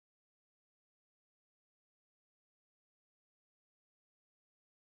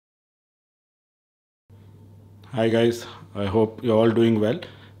Hi guys, I hope you're all doing well.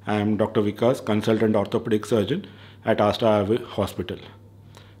 I am Dr. Vikas, Consultant-Orthopaedic Surgeon at Aster RV Hospital.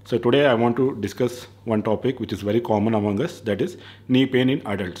 So today I want to discuss one topic which is very common among us, that is knee pain in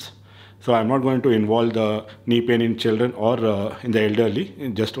adults. So I'm not going to involve the knee pain in children or in the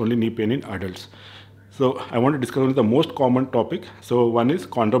elderly, just only knee pain in adults. So I want to discuss one of the most common topic. So one is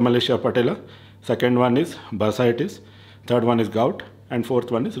Chondromalacia Patella, second one is bursitis, third one is gout, and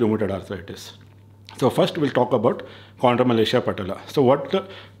fourth one is rheumatoid arthritis. So first we'll talk about Chondromalacia Patella. So what the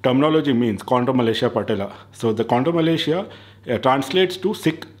terminology means, Chondromalacia Patella. So the Chondromalacia translates to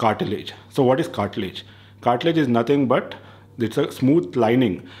sick cartilage. So what is cartilage? Cartilage is nothing but it's a smooth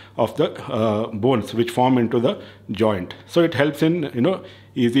lining of the bones which form into the joint. So it helps in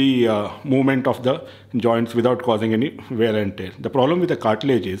easy movement of the joints without causing any wear and tear. The problem with the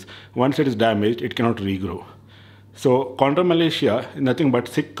cartilage is once it is damaged, it cannot regrow. So chondromalacia is nothing but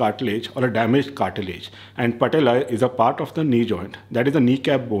sick cartilage or a damaged cartilage, and patella is a part of the knee joint, that is the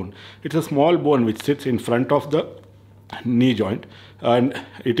kneecap bone. It's a small bone which sits in front of the knee joint, and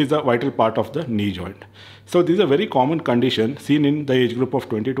it is a vital part of the knee joint. So this is a very common condition seen in the age group of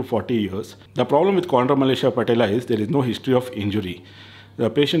 20 to 40 years. The problem with chondromalacia patella is there is no history of injury. The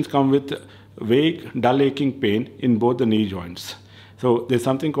patients come with vague, dull aching pain in both the knee joints. So there's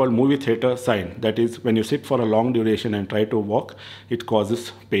something called movie theater sign. That is, when you sit for a long duration and try to walk, it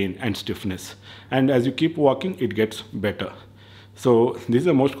causes pain and stiffness. And as you keep walking, it gets better. So this is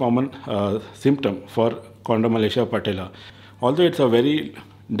the most common symptom for Chondromalacia patella. Although it's a very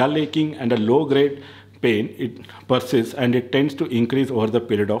dull aching and a low grade pain, it persists and it tends to increase over the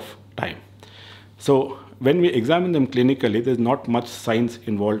period of time. So when we examine them clinically, there's not much science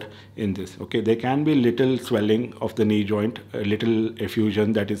involved in this. Okay, there can be little swelling of the knee joint, a little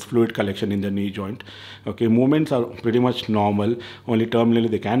effusion, that is fluid collection in the knee joint. Okay, movements are pretty much normal. Only terminally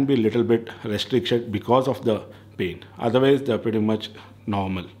there can be a little bit restriction because of the pain. Otherwise, they're pretty much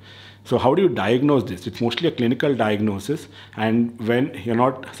normal. So how do you diagnose this? It's mostly a clinical diagnosis, and when you're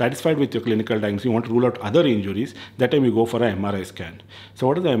not satisfied with your clinical diagnosis, you want to rule out other injuries, that time you go for an MRI scan. So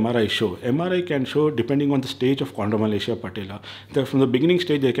what does the MRI show? MRI can show, depending on the stage of Chondromalacia patella, that from the beginning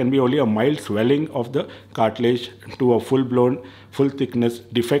stage there can be only a mild swelling of the cartilage to a full-blown, full-thickness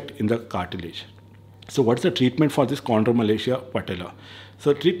defect in the cartilage. So what's the treatment for this Chondromalacia patella?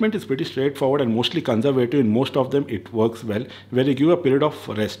 So treatment is pretty straightforward and mostly conservative. In most of them it works well, where you give a period of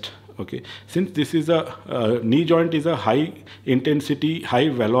rest. Okay, since this is a knee joint is a high intensity, high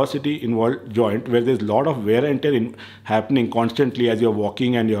velocity involved joint where there's a lot of wear and tear happening constantly as you're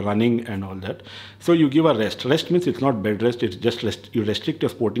walking and you're running and all that. So you give a rest. Rest means it's not bed rest, it's just rest. You restrict your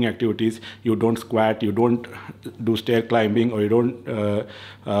sporting activities. You don't squat, you don't do stair climbing, or you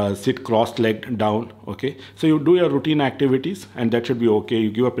don't sit cross-legged down. Okay, so you do your routine activities and that should be okay.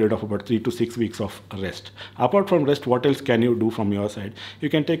 You give a period of about 3 to 6 weeks of rest. Apart from rest, what else can you do from your side? You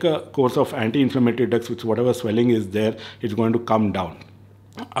can take a course of anti-inflammatory drugs, which whatever swelling is there, it's going to come down.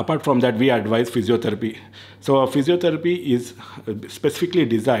 Apart from that, we advise physiotherapy. So physiotherapy is specifically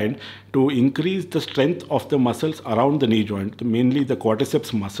designed to increase the strength of the muscles around the knee joint, mainly the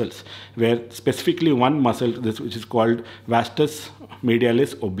quadriceps muscles, where specifically one muscle, which is called vastus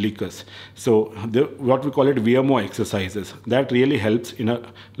medialis obliquus. So what we call it VMO exercises, that really helps in a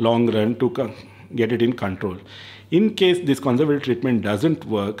long run to get it in control. In case this conservative treatment doesn't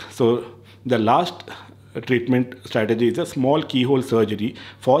work, so the last treatment strategy is a small keyhole surgery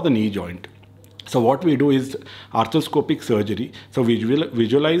for the knee joint. So what we do is arthroscopic surgery. So we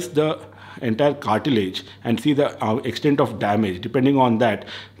visualize the entire cartilage and see the extent of damage. Depending on that,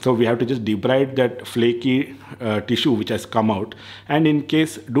 so we have to just debride that flaky tissue which has come out, and in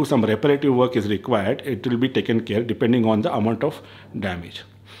case do some reparative work is required, it will be taken care depending on the amount of damage.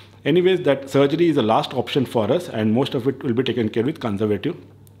 Anyways, that surgery is the last option for us, and most of it will be taken care with conservative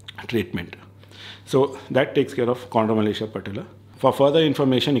treatment. So that takes care of Chondromalacia patella. For further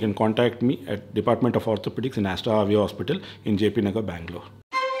information, you can contact me at Department of Orthopaedics in Aster RV Hospital in JP Nagar, Bangalore.